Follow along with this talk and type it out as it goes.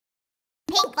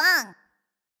Pinkfong!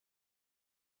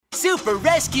 Super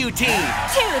Rescue Team!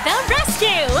 To the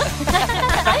rescue!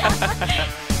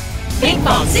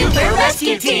 Pinkfong Super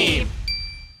Rescue Team!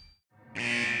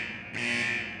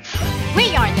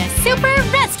 We are the Super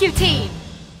Rescue Team!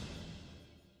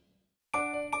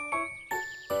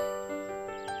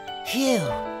 Phew!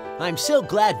 I'm so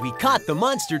glad we caught the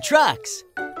monster trucks!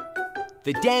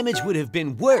 The damage would have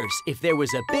been worse if there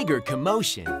was a bigger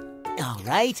commotion. All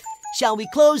right, shall we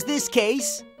close this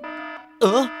case?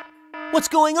 What's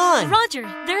going on? Roger,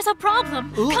 there's a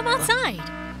problem. Come outside.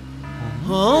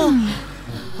 Huh?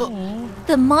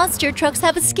 The monster trucks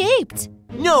have escaped.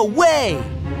 No way!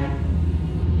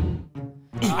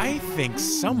 I think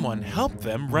someone helped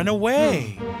them run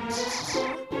away.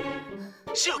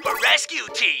 Super Rescue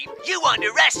Team, you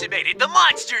underestimated the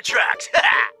monster trucks!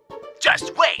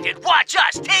 Just wait and watch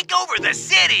us take over the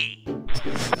city!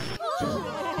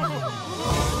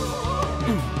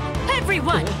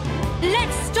 Everyone,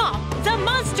 let's stop the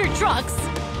monster trucks!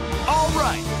 All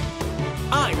right,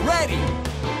 I'm ready!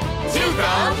 To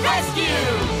the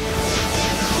rescue!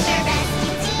 The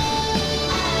rescue team,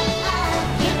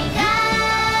 here we go.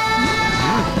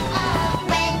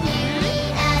 When you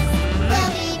need us,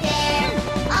 we'll be there.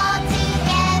 All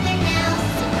together now,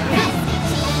 Super Rescue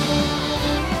Team.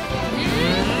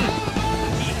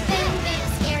 Boom, boom,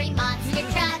 scary monster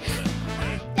trucks.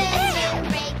 Boom, boom,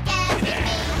 break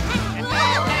everything.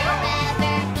 Never,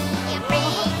 ever be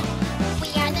afraid. We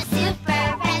are the Super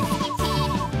Rescue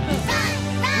Team. Run,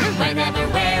 run! Whenever,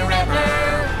 wherever,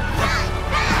 Run,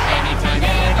 run! anytime,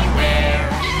 anywhere.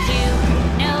 You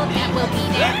know that we'll be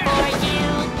there for you.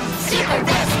 Super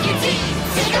Rescue Team,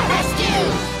 to the rescue!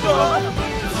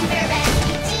 Super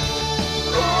Rescue Team,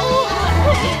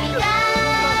 here we go!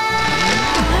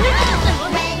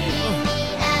 When you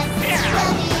need us,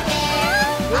 we'll be there.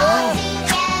 All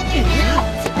together now,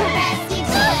 Super Rescue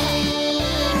Team.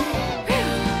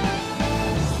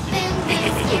 Boom,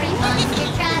 boom, scary monster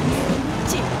trucks.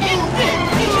 Boom, boom,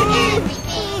 break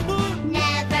everything.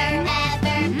 Never,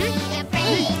 ever be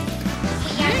afraid.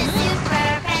 We are the Super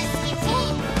Rescue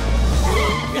Team.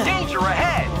 Danger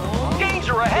ahead!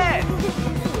 Danger ahead!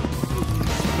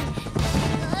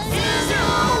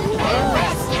 Super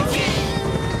Rescue Team,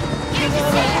 here to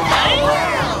save the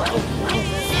world.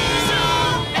 Super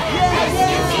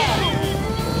Rescue Team,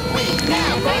 we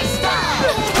never stop.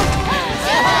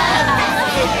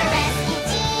 Super Rescue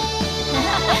Team,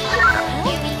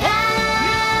 here we go.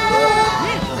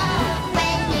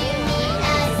 When you need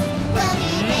us, we'll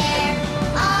be there.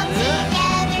 All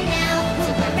together now,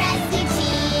 Super Rescue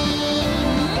Team.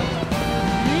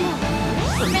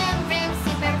 Vroom, vroom,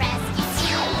 Super Rescue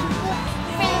Team.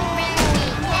 Vroom, vroom,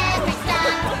 we never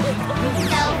stop.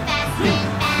 So fast and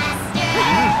faster.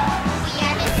 We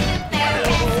are the Super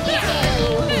Rescue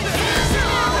Team.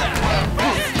 Super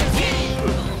Rescue Team,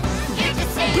 here to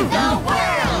save the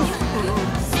world.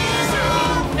 Super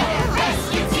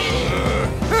Rescue Team,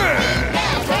 we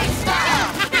never stop.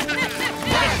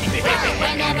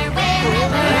 Whenever,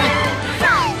 wherever.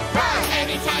 Run, run,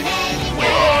 anytime,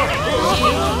 anywhere.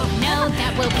 You know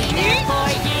that we'll be there for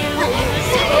you.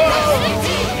 Super Rescue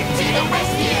Team, to the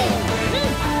rescue.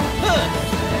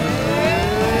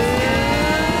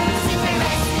 Super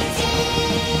Rescue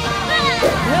Team.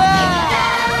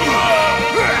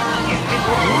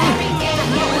 Every day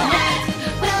and night,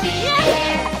 we'll be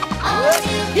there. All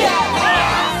together.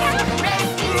 Super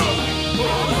Rescue Team.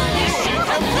 Mission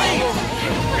complete.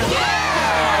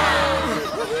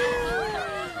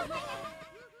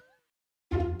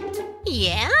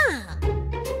 Yeah.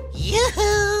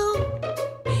 Yoo-hoo!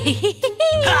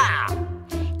 Ha!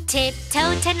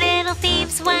 Tiptoe to little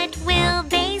thieves, what will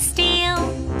they steal?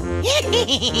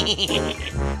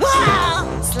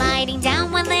 Wow! Sliding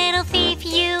down one little thief,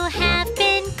 you have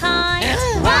been caught.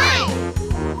 Run!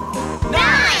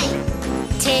 Run!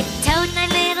 Tiptoe, nine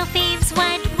little thieves,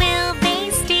 what will they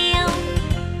steal?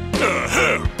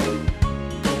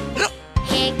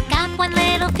 Hiccup, one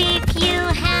little thief, you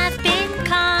have been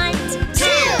caught. 2,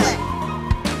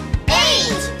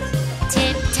 8.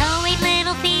 Tiptoe, eight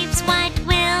little thieves, what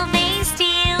will they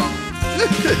steal?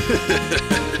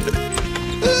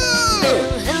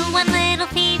 Boo-hoo, one little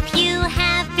thief, you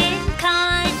have been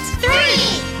caught. 3,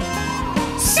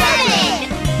 7.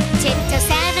 Tiptoe,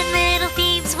 seven little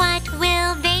thieves, what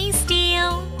will they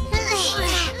steal?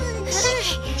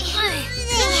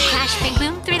 Crash, bang,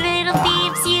 boom, three little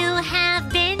thieves, you have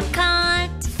been caught.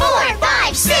 4,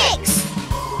 5, 6.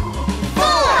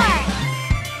 4.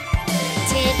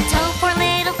 Tiptoe, four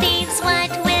little thieves, what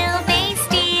will they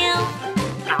steal?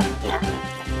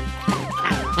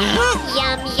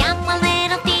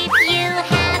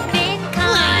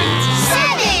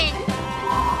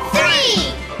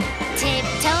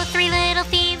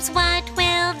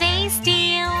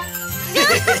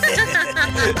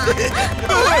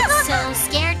 So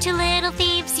scared to little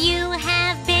thieves, you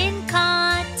have been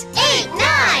caught. 8,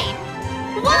 9,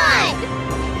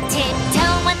 1.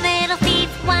 Tiptoe, one little thief,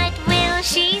 what will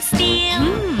she steal?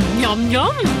 Yum,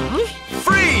 yum.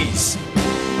 Freeze!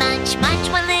 Munch, munch,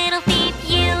 one little thief,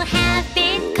 you have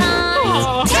been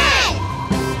caught. 10.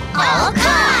 All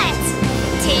caught.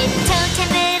 Tiptoe, 10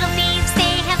 little thieves,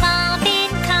 they have all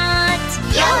been caught.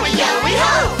 Yoey, yoey,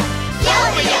 ho.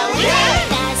 Yoey, yoey, hey.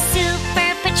 The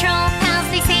Super Patrol pals,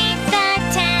 they saved the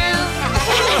town.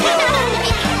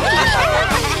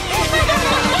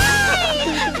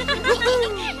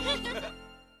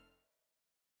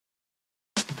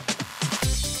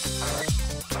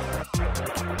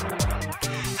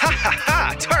 Ha ha ha!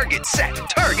 Target set!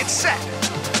 Target set!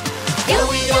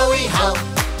 Yoey, yoey, ho.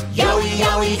 Yoey,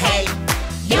 yoey, hey.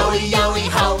 Yoey, yoey,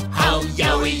 ho, ho.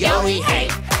 Yoey, yoey, hey.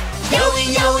 Yoey,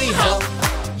 yoey, ho.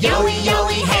 Yoey,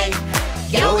 yoey, hey.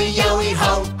 Yoey, yoey,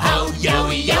 ho, ho.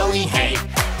 Yoey, yoey, hey.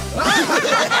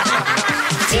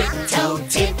 Tiptoe,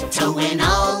 tiptoe, when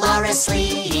all are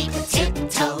asleep.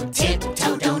 Tiptoe,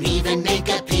 tiptoe, don't even make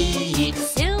a peep.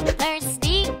 Super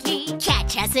sneaky,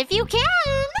 catch us if you can.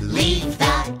 Leave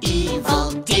the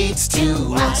evil deeds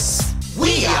to us.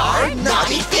 We are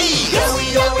naughty thieves.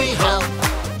 Yoey, yoey, ho.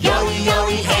 Yoey,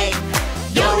 yoey, hey.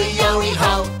 Yoey, yoey,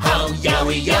 ho, ho.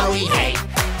 Yoey, yoey, hey.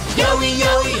 Yoey,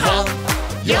 yoey, ho.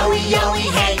 Yoey, yoey,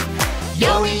 hey.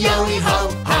 Yoey, yoey, ho,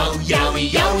 ho. Yoey,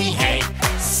 yoey, hey.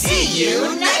 See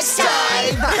you next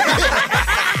time.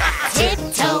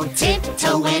 Tiptoe,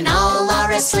 tiptoe, when all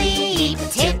are asleep.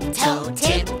 Tiptoe,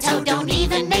 tiptoe, don't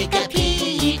even make a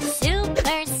peep.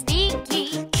 Super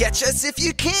sneaky. Catch us if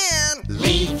you can!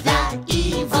 Leave the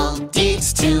evil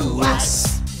deeds to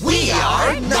us. We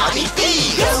are naughty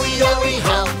thieves. Yoey, yoey,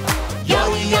 ho.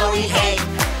 Yoey, yoey, hey.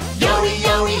 Yoey,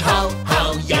 yoey, ho,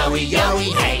 ho. Yoey,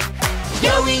 yoey, hey.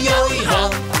 Yoey, yoey, ho.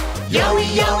 Yoey,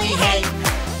 yoey, hey.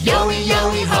 Yoey,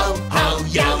 yoey, ho, ho.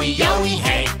 Yoey, yoey,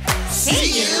 hey.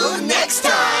 See you next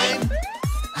time.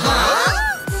 Huh?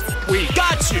 We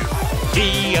got you!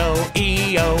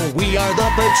 E-O, we are the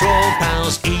patrol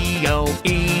pals.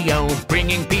 E-O,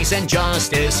 bringing peace and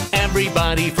justice.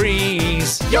 Everybody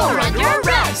freeze. You're under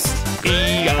arrest.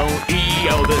 E-O,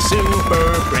 the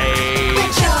super brave.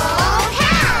 Patrol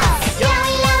house.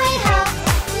 Yoey, yoey, ho.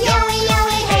 Yoey,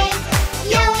 yoey, hey.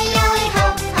 Yoey, yoey, ho,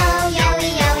 ho. Yoey,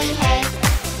 yoey, hey.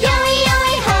 Yoey,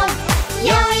 yoey, ho.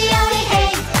 Yoey, yoey,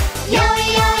 hey. Yoey,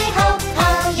 yoey, ho, ho.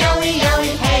 Yoey,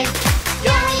 yoey, hey.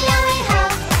 Yoey, yoey, ho.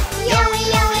 Yoey,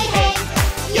 yoey, hey.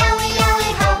 Yoey,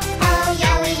 yoey, ho, ho.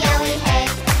 Yoey, yoey, hey.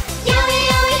 Yoey,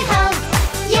 yoey, ho.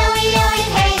 Yoey, yoey,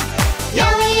 hey.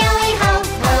 Yoey, yoey, ho,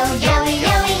 ho. Yoey,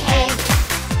 yoey, hey.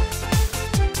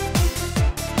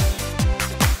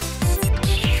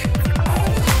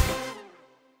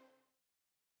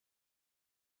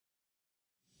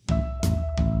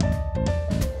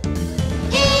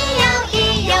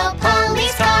 E-O,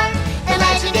 police car, the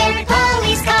legendary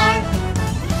police car.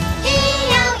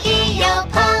 E-O,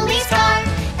 police car,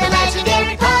 the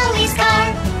legendary police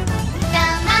car. The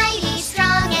mighty,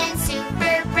 strong, and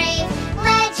super brave,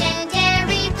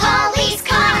 legendary police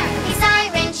car. His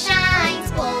siren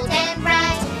shines bold and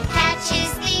bright,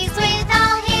 catches thieves with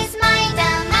all his might.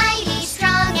 The mighty,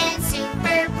 strong, and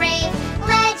super brave,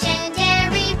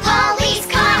 legendary police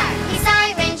car. His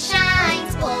siren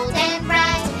shines bold and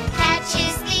bright,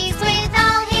 catches thieves with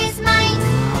all his might.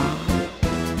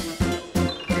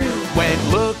 When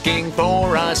looking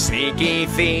for a sneaky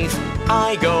thief,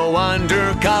 I go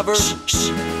undercover.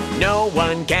 No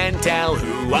one can tell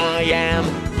who I am.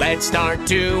 Let's start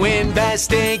to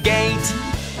investigate.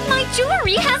 My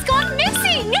jewelry has gone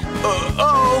missing.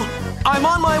 Oh, I'm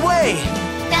on my way.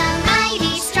 The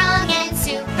mighty, strong, and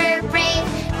super brave,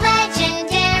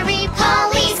 legendary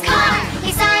police car.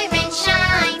 His siren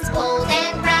shines bold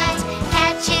and bright,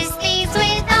 catches thieves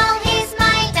with all his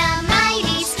might. The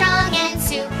mighty, strong, and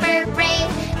super brave,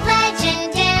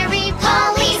 legendary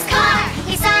police car.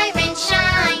 His siren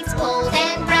shines bold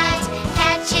and bright,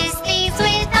 catches thieves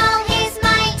with all his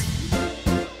might.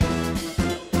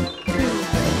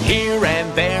 Here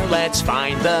and there, let's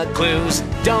find the clues.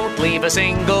 Don't leave a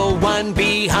single one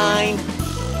behind.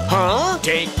 Huh?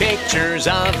 Take pictures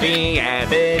of the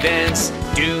evidence.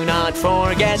 Do not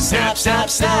forget, snap, snap,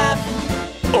 snap.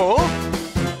 Oh?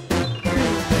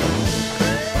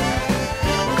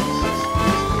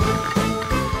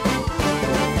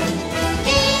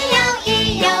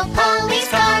 E-O, police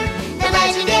car, the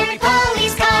legendary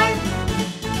police car.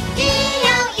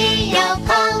 E-O,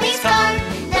 police car,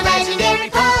 the legendary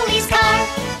police car.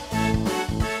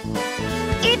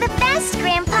 You're the best,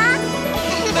 Grandpa.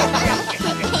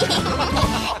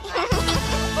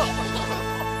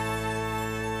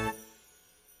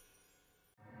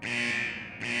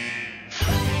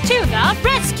 of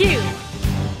rescue.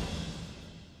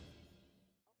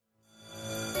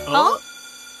 Oh?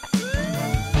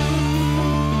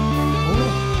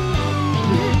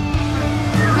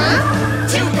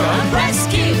 To the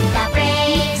rescue! The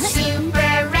brave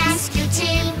super rescue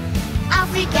team.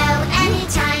 Off we go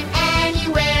anytime,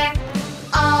 anywhere.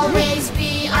 Always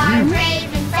be our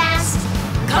brave and fast.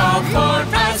 Call for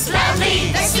us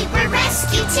loudly. The super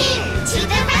rescue team to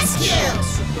the rescue!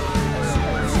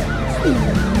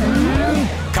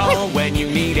 Call when you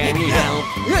need any help.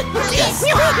 Police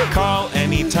car! Call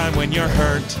anytime when you're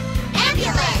hurt.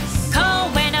 Ambulance! Call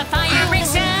when a fire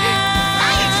breaks out.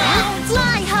 Firetruck!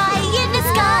 Fly high in the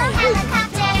sky.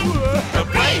 Helicopter! The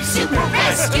brave super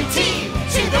rescue team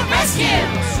to the rescue.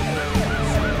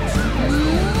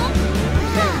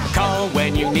 Call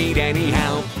when you need any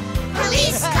help.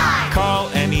 Police car! Call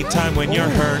anytime when you're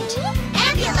hurt.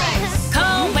 Ambulance!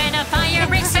 Call when a fire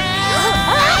breaks out.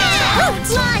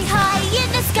 Fly high in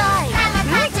the sky.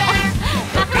 Helicopter!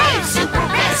 The Brave super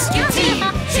rescue team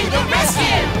to the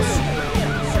rescue.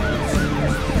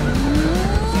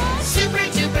 Super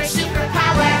duper super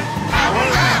power! Power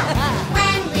up!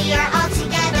 When we are all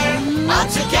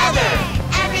together,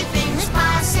 everything's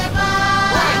possible!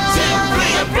 1, 2,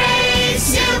 3, the brave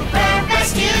super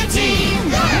rescue team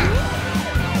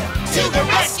to the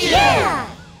rescue.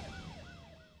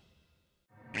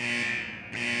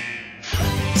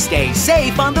 Stay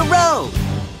safe on the road.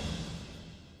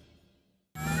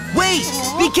 Wait!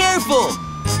 Be careful!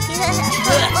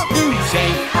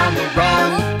 Safe on the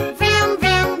road. Vroom,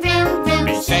 vroom, vroom, vroom.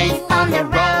 Be safe on the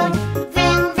road.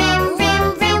 Vroom, vroom,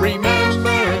 vroom, vroom.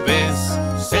 Remember this,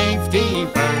 safety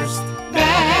first.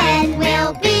 Then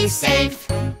we'll be safe.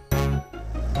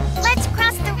 Let's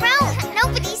cross the road.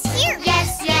 Nobody's here.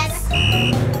 Yes, yes.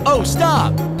 Oh,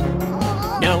 stop!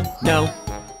 No, no.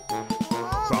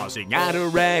 Crossing at a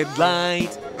red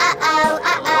light. Uh-oh,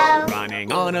 uh-oh.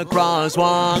 Running on a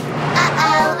crosswalk.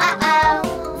 Uh-oh,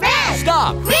 uh-oh. Red.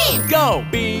 Stop! Green. Go!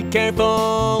 Be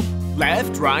careful!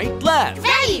 Left, right, left.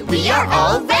 Ready. We are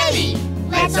all ready.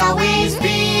 Let's always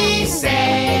be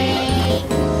safe.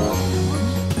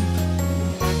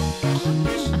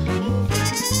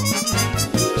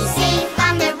 Be safe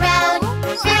on the road.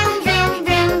 Vroom, vroom,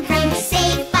 vroom, vroom.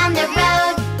 Safe on the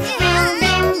road. Vroom,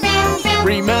 vroom, vroom, vroom.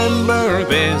 Remember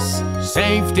this,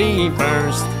 safety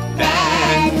first.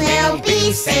 Then we'll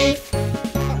be safe.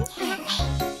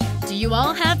 Do you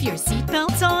all have your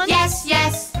seatbelts on? Yes,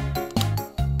 yes.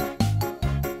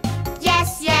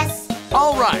 Yes, yes.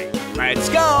 All right, let's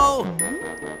go!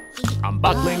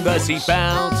 Unbuckling the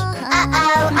seatbelt.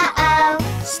 Uh-oh, uh-oh.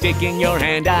 Sticking your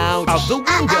hand out of the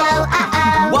window. Uh-oh,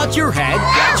 uh-oh. Watch your head,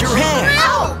 watch your hand.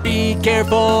 Ow! Be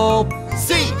careful.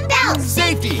 Seat Belt.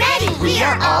 safety. Ready. We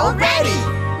are all ready.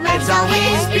 Let's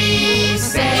always be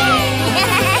safe.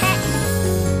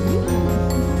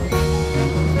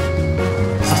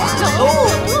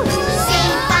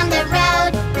 Safe on the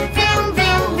road. Vroom,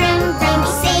 vroom, vroom, vroom.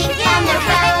 Safe on the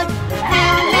road.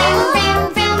 Vroom, vroom, vroom,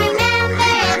 vroom.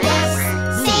 Remember this.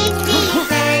 Safety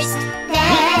first,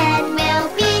 then we'll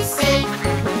be safe.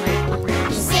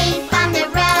 Be safe on the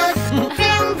road.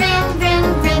 Vroom, vroom, vroom,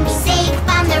 vroom. Be safe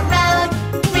on the road.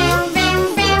 Vroom, vroom,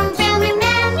 vroom, vroom.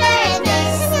 Remember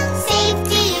this.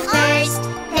 Safety first,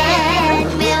 then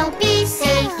we'll be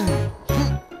safe.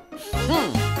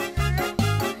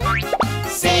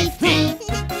 Safety.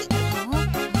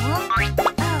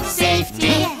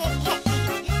 Safety.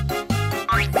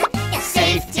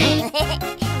 Safety.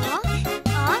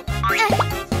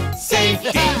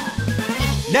 Safety.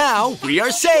 Now we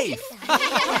are safe.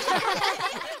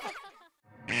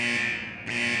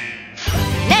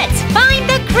 Let's find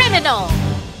the criminal.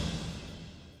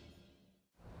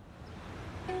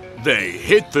 They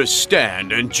hit the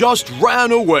stand and just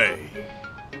ran away.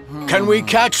 Can we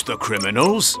catch the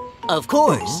criminals? Of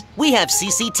course, we have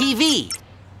CCTV.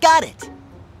 Got it.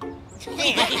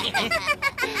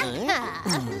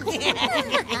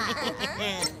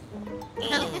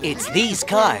 It's these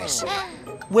cars.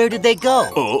 Where did they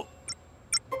go? Oh,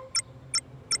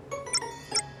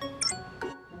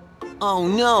 Oh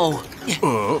no.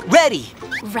 Ready.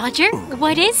 Roger,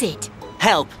 what is it?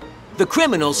 Help. The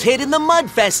criminals hid in the Mud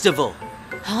Festival.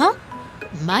 Huh?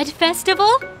 Mud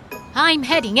festival? I'm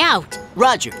heading out.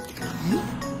 Roger.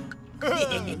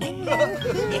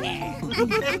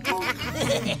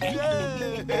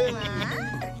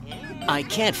 I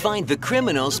can't find the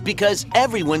criminals because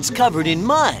everyone's covered in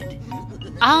mud.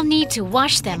 I'll need to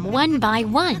wash them one by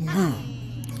one.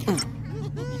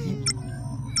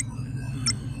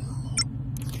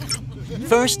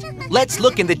 First, let's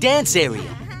look in the dance area.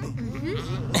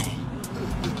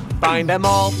 Find them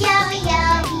all. Yo,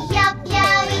 yo, yo, yo,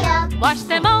 yo. Watch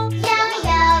them all.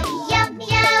 Yo-yo-yo-yo-yo.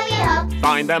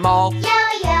 Find them all.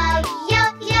 Yo-yo-yo-yo-yo.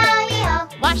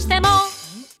 Watch them all.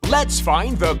 Let's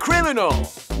find the criminal.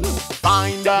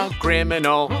 Find a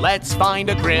criminal. Let's find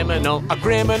a criminal. A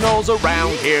criminal's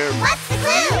around here. What's the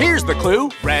clue? Here's the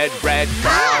clue. Red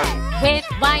car. With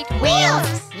white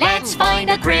wheels. Let's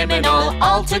find a criminal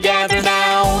all together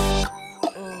now.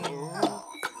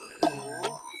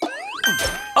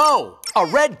 Oh, a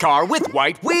red car with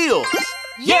white wheels.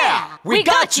 Yeah, we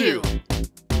got you.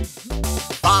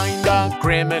 Find a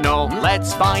criminal.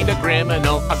 Let's find a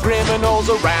criminal. A criminal's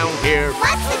around here.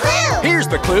 What's the clue? Here's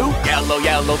the clue.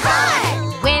 Yellow car.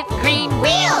 With green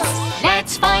wheels.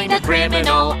 Let's find a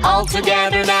criminal all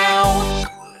together now.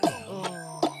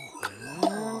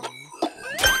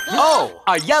 Oh,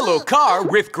 a yellow car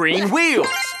with green wheels.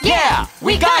 Yeah,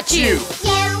 we got you.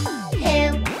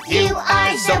 You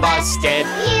are so busted.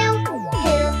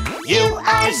 You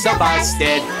are so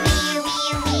busted.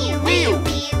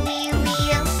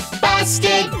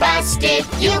 Busted, busted.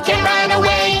 You can run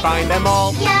away. Find them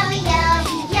all.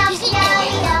 Yo-yo-yo-yo-yo.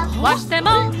 Watch them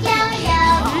all.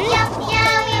 Yo-yo-yo-yo-yo.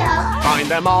 Find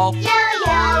them all.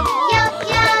 Yo-yo-yo-yo-yo.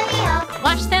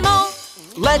 Watch them all.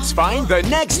 Let's find the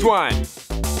next one.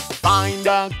 Find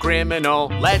a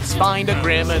criminal. Let's find a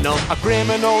criminal. A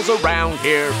criminal's around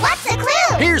here. What's the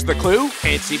clue? Here's the clue.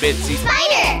 Itsy bitsy.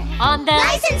 Spider. On the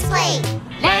License plate.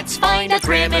 Let's find a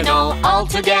criminal all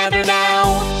together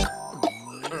now.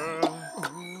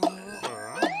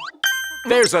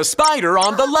 There's a spider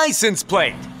on the license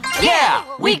plate. Yeah,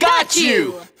 we got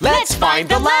you. Let's find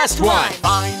the last one.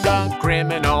 Find a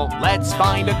criminal. Let's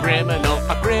find a criminal.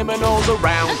 A criminal's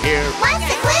around here. What's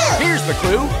the clue? Here's the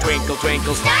clue. Twinkle,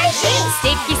 twinkle, star. Starship.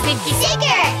 sticky, sticky,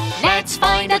 Sticker. Let's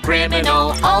find a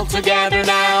criminal all together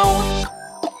now.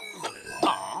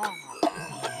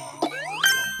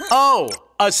 Oh,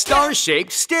 a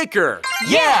star-shaped sticker.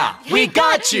 Yeah, we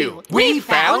got you. We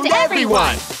found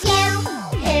everyone.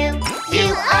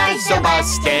 You are so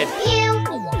busted.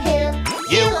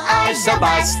 You are so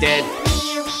busted.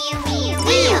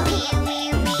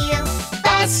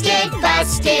 Busted,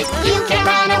 busted. You can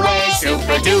run away.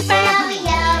 Super duper.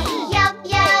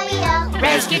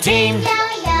 Rescue team.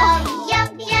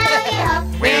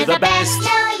 We're the best.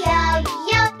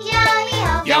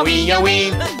 Yowie,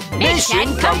 yowie.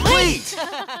 Mission complete.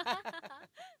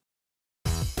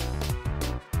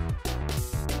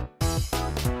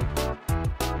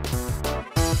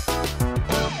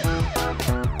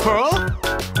 Huh?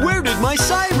 Where did my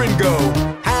siren go?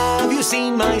 Have you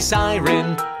seen my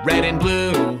siren? Red and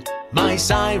blue, my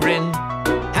siren.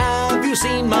 Have you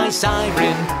seen my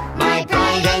siren? My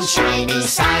bright and shiny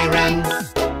siren.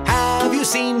 Have you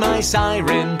seen my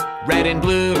siren? Red and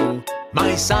blue,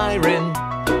 my siren.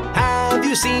 Have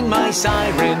you seen my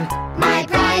siren? My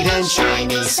bright and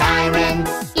shiny siren.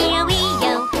 EO,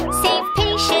 save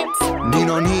patients.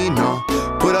 Nino, Nino,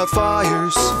 put out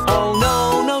fires. Oh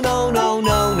no, no, no, no,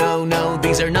 no, no, no,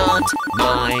 these are not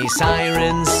my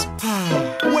sirens.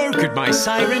 Where could my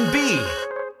siren be?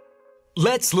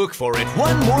 Let's look for it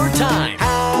one more time.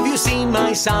 Have you seen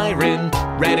my siren?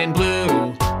 Red and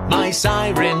blue, my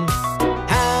siren.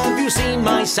 Have you seen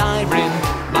my siren?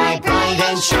 My bright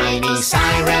and shiny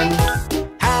siren.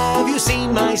 Have you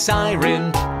seen my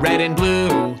siren? Red and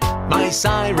blue, my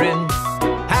siren.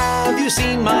 Have you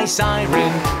seen my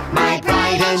siren? My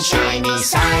bright and shiny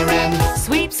siren.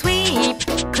 Sweep, sweep,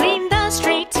 clean the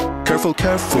street. Careful,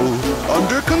 careful,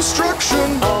 under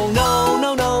construction. Oh no,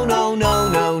 no, no, no, no,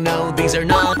 no, no, these are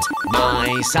not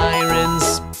my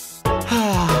sirens.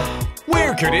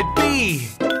 Where could it be?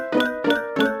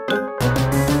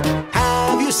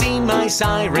 Have you seen my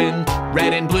siren?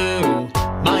 Red and blue,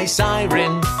 my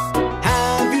siren.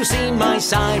 Have you seen my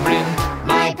siren?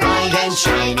 My bright and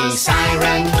shiny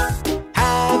siren.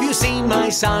 Have you seen my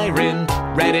siren?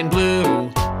 Red and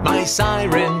blue, my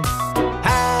siren.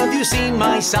 Have you seen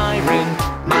my siren?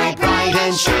 My bright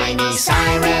and shiny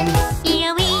siren.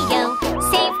 EO,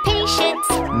 save patients.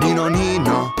 Nino,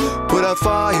 Nino, put out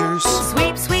fires.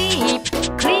 Sweep, sweep,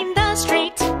 clean the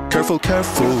street. Careful,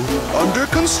 careful, under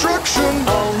construction.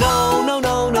 Oh no, no,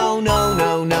 no, no, no,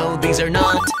 no, no, these are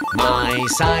not my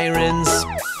sirens.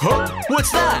 Huh?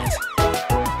 What's that?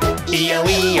 EO,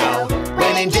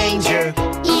 when in danger.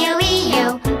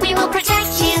 EO, we will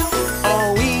protect you.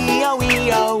 Oh,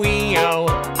 EO,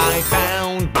 I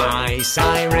found my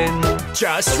siren.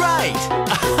 Just right.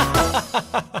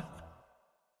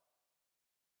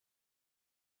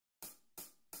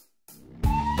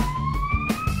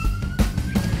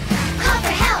 Call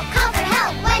for help,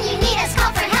 when you need us,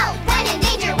 call for help. When in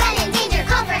danger,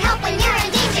 call for help when you're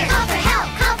in danger. Call for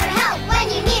help, when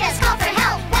you need us, call for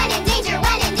help. When in danger,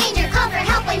 call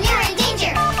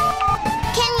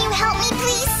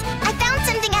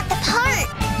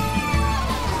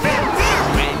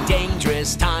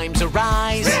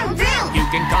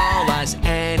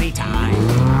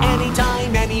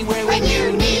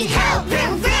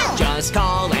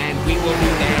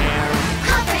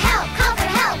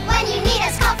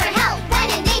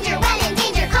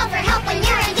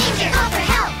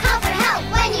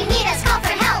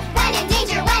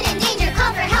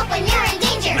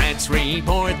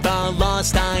report the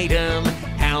lost item.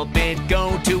 Help it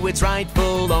go to its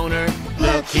rightful owner.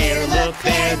 Look here, look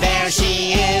there, there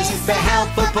she is. The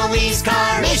helpful police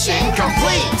car, mission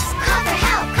complete. Call for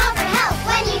help,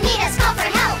 when you need us, call for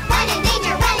help. When in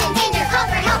danger, call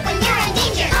for help when you're in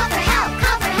danger. Call for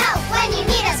help, when you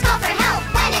need us, call for help.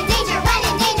 When in danger,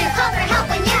 call for help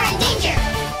when you're in danger.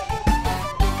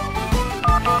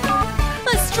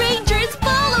 A stranger is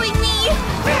following me!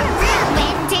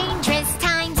 When dangerous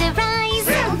times arise,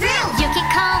 you can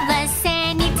call us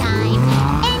anytime.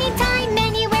 Anytime,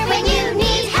 anywhere, when you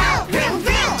need help.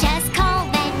 Just call,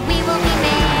 then we will be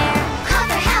there. Call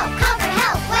for help,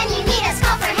 when you need us,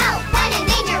 call for help. When in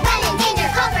danger,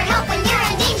 call for help when you're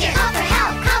in danger. Call for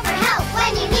help,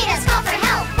 when you need us, call for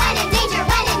help. When in danger,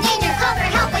 call for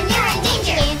help when you're in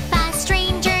danger. If a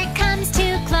stranger comes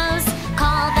too close,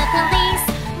 call the police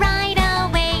right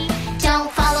away. Don't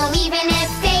follow even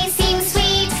if they seem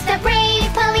sweet. The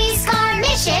brave police car,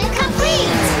 mission complete.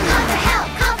 Call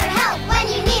for help, when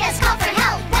you need us, call for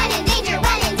help. When in danger,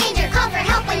 call for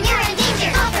help when you're in danger.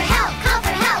 Call for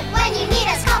help, when you need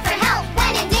us, call for help.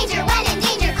 When in danger,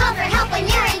 call for help when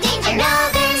you're in danger.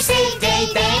 Another safe day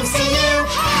thanks to you.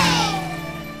 Hey!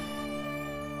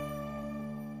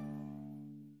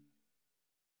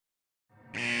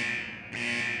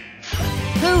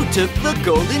 Who took the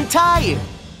golden tire?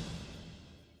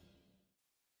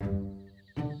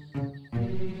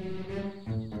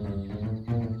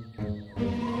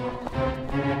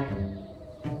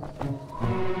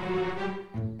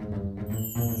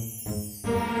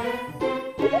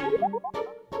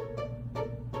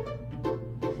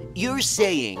 You're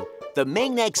saying the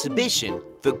main exhibition,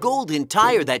 the golden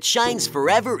tire that shines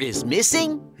forever, is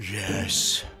missing?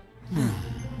 Yes.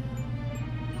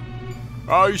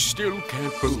 I still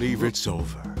can't believe it's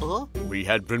over. Huh? We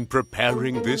had been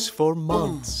preparing this for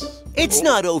months. It's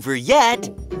not over yet.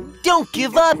 Don't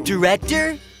give up,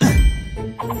 Director.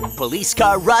 Police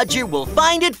car Roger will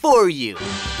find it for you.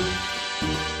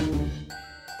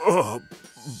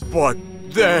 But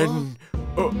then...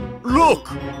 look!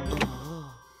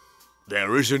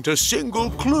 There isn't a single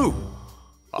clue.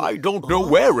 I don't know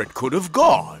where it could have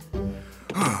gone.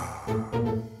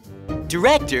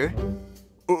 Director?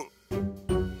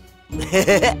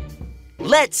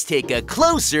 Let's take a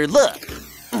closer look.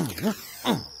 Who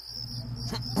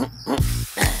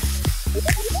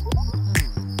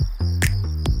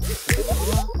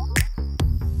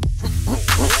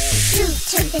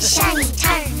took the shining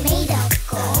tire made of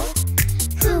gold?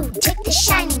 Who took the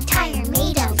shining tire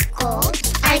made of gold?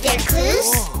 Are there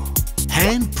clues?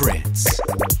 Handprints.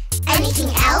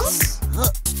 Anything else?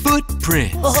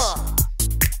 Footprints.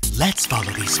 Let's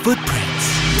follow these footprints.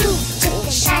 Who took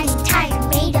the shining tire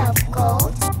made of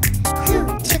gold?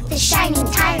 Who took the shining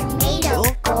tire made of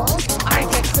gold? Are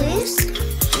there clues?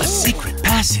 A secret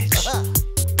passage.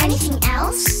 Anything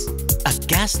else? A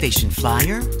gas station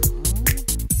flyer.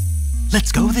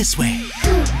 Let's go this way.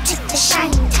 Who took the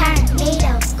shining tire made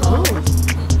of gold?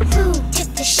 Who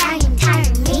took the shining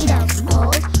tire made of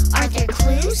gold? Are there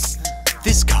clues?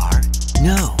 This car?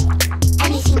 No.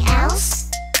 Anything else?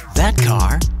 That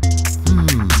car?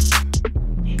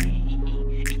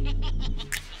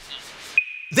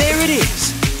 There it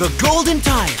is! The golden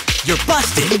tire! You're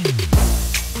busted!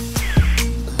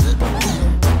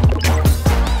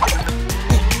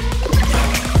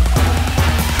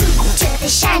 Who took the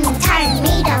shining tire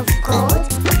made of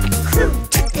gold? Who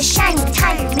took the shining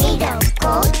tire made of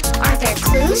gold? Are there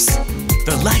clues?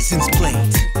 The license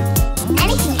plate!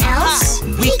 Anything else?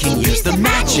 We can use the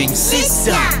matching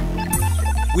system!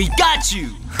 We got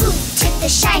you! Who took the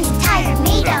shining tire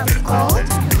made of gold?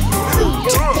 Who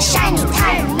took the shining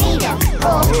tire made of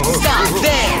gold? Stop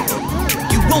there!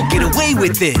 You won't get away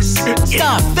with this!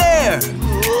 Stop there!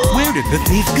 Where did the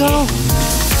thief go?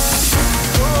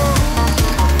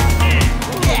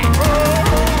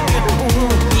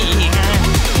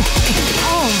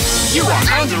 You are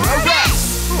under arrest!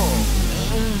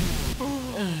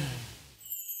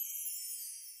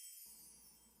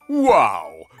 Wow!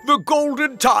 The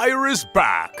golden tire is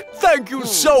back! Thank you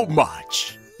so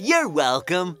much! You're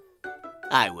welcome.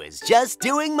 I was just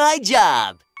doing my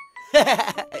job. Little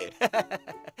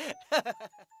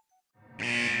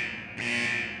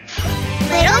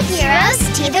heroes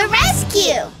to the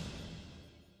rescue!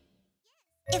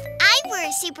 If I were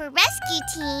a super rescue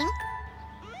team...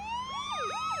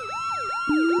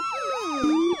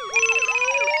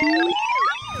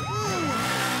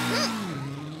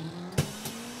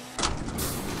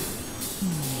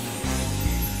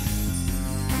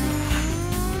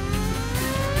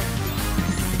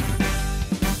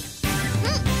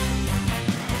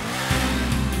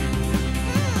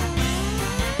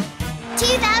 To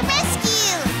the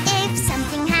rescue! If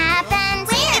something happens,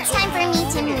 it's time for me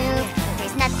to move.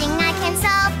 There's nothing I can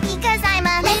solve because I'm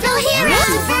a little hero!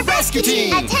 Super Rescue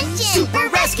Team! Attention! Super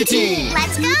Rescue Team!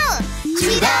 Let's go! To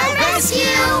the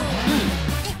rescue!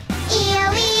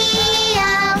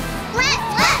 E-O-E-O! Left,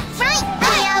 right!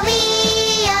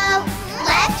 E-O-E-O!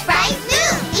 Left, right,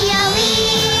 move!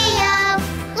 E-O-E-O!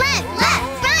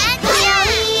 Left, right!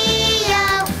 E-O-E-O!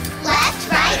 Left,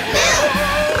 right, move!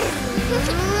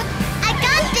 I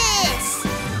got this!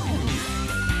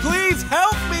 Please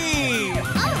help me!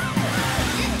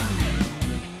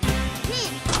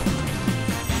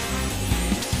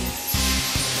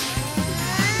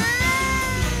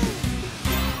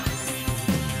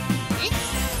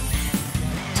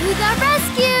 To the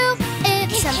rescue! If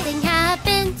something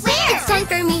happens, it's time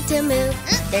for me to move.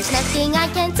 There's nothing I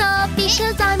can solve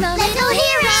because I'm a little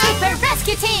hero! Super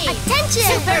Rescue Team! Attention!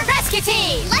 Super Rescue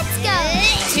Team! Let's go!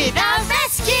 To the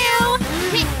rescue!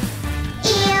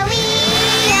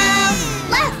 E-O-E-O!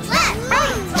 Left, right!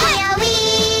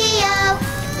 E-O-E-O!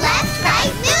 Left,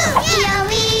 right, move!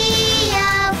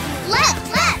 E-O-E-O! Left,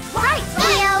 right!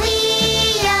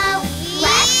 E-O-E-O!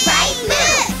 Left, right,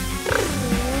 move!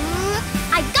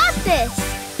 I got this!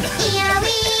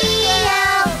 E-O-E-O!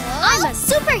 I'm a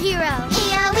superhero!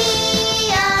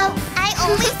 E-O-E-O! I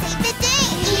always save the day!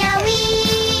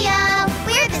 E-O-E-O!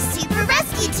 We're the Super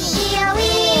Rescue Team!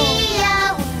 E-O-E-O!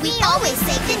 We always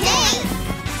save the day!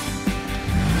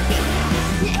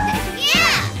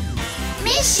 Yeah!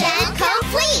 Mission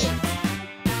complete!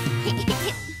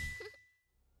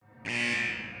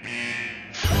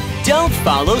 Don't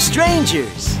follow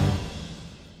strangers.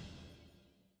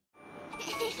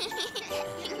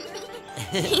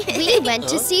 We went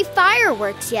to see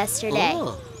fireworks yesterday.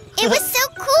 Oh. It was so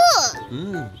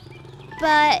cool!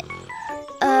 But,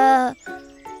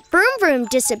 Vroom Vroom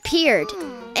disappeared,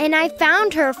 and I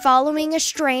found her following a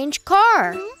strange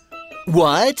car.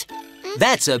 What?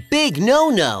 That's a big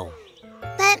no-no.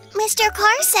 But Mr.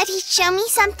 Carr said he'd show me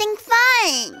something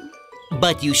fun!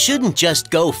 But you shouldn't just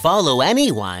go follow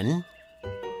anyone.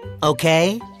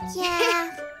 Okay?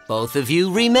 Yeah. Both of you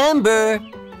remember.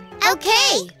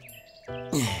 Okay!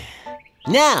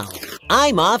 Now,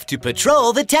 I'm off to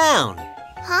patrol the town.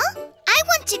 Huh? I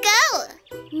want to go!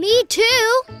 Me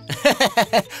too!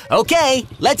 Okay,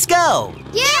 let's go.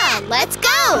 Yeah, let's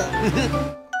go!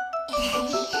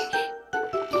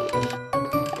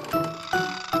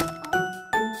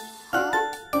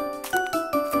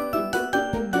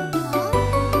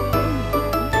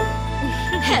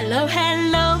 Hello,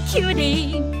 hello,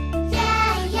 cutie.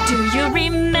 Do you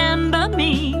remember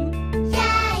me?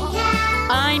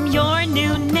 I'm your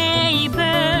new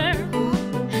neighbor.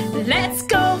 Let's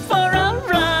go for a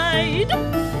ride.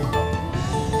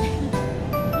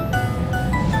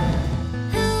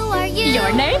 Who are you?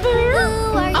 Your neighbor.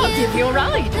 Who are I'll you? give you a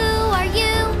ride. Who are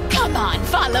you? Come on,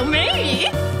 follow me.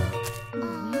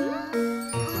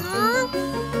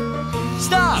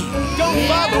 Stop! Don't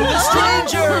follow the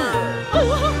stranger!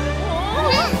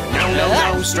 No, no,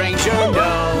 no, stranger,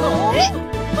 no!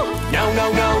 No,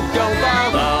 no, no, don't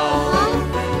follow!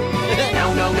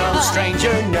 No, no, no,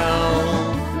 stranger, no!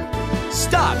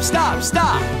 Stop, stop,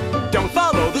 stop! Don't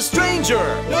follow the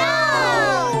stranger!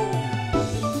 No!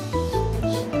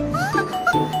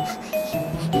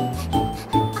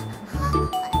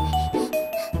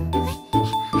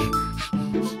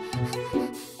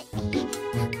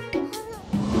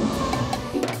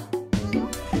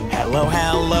 Hello,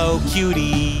 hello,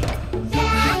 cutie.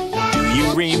 Do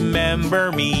you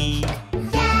remember me?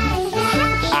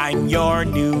 I'm your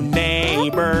new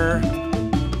neighbor.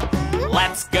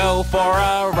 Let's go for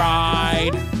a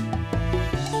ride.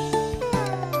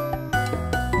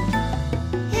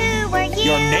 Who are you?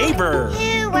 Your neighbor.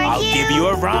 Who are I'll you? give you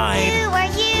a ride. Who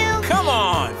are you? Come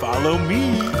on, follow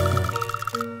me.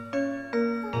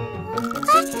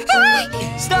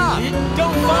 Stop!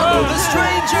 Don't follow the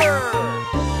stranger!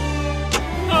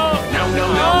 No, no,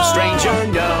 no, stranger,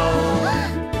 no!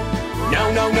 No,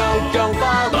 no, no, don't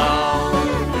follow!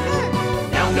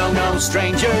 No, no, no,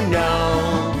 stranger,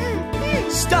 no!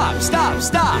 Stop, stop,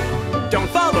 stop! Don't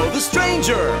follow the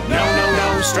stranger! No, no,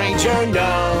 no, stranger,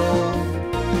 no!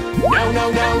 No, no,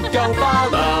 no, don't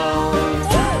follow!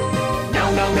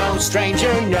 No, no, no,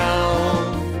 stranger, no!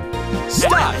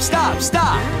 Stop, stop,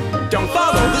 stop! Don't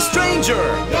follow the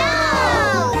stranger! No!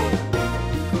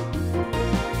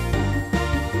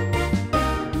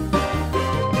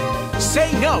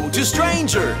 Say no to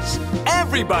strangers!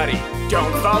 Everybody,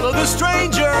 don't follow the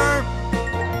stranger!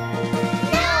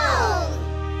 No!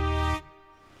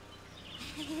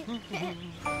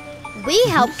 We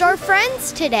helped our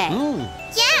friends today.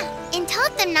 Yeah, and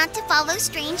taught them not to follow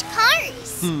strange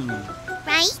cars.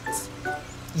 Right?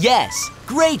 Yes,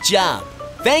 great job.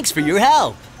 Thanks for your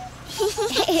help.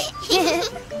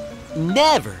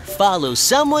 Never follow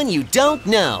someone you don't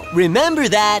know. Remember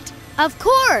that. Of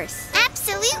course.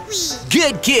 Absolutely.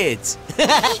 Good kids.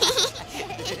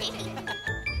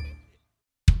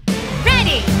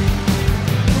 Ready.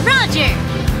 Roger.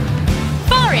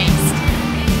 Forrest.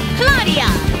 Cloudia.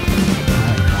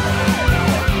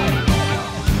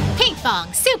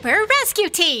 Pinkfong Super Rescue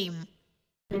Team.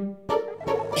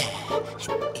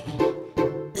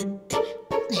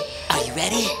 Are you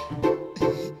ready?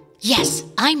 Yes,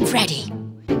 I'm ready.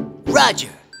 Roger.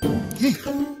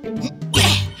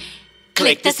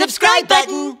 Click the subscribe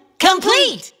button.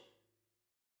 Complete.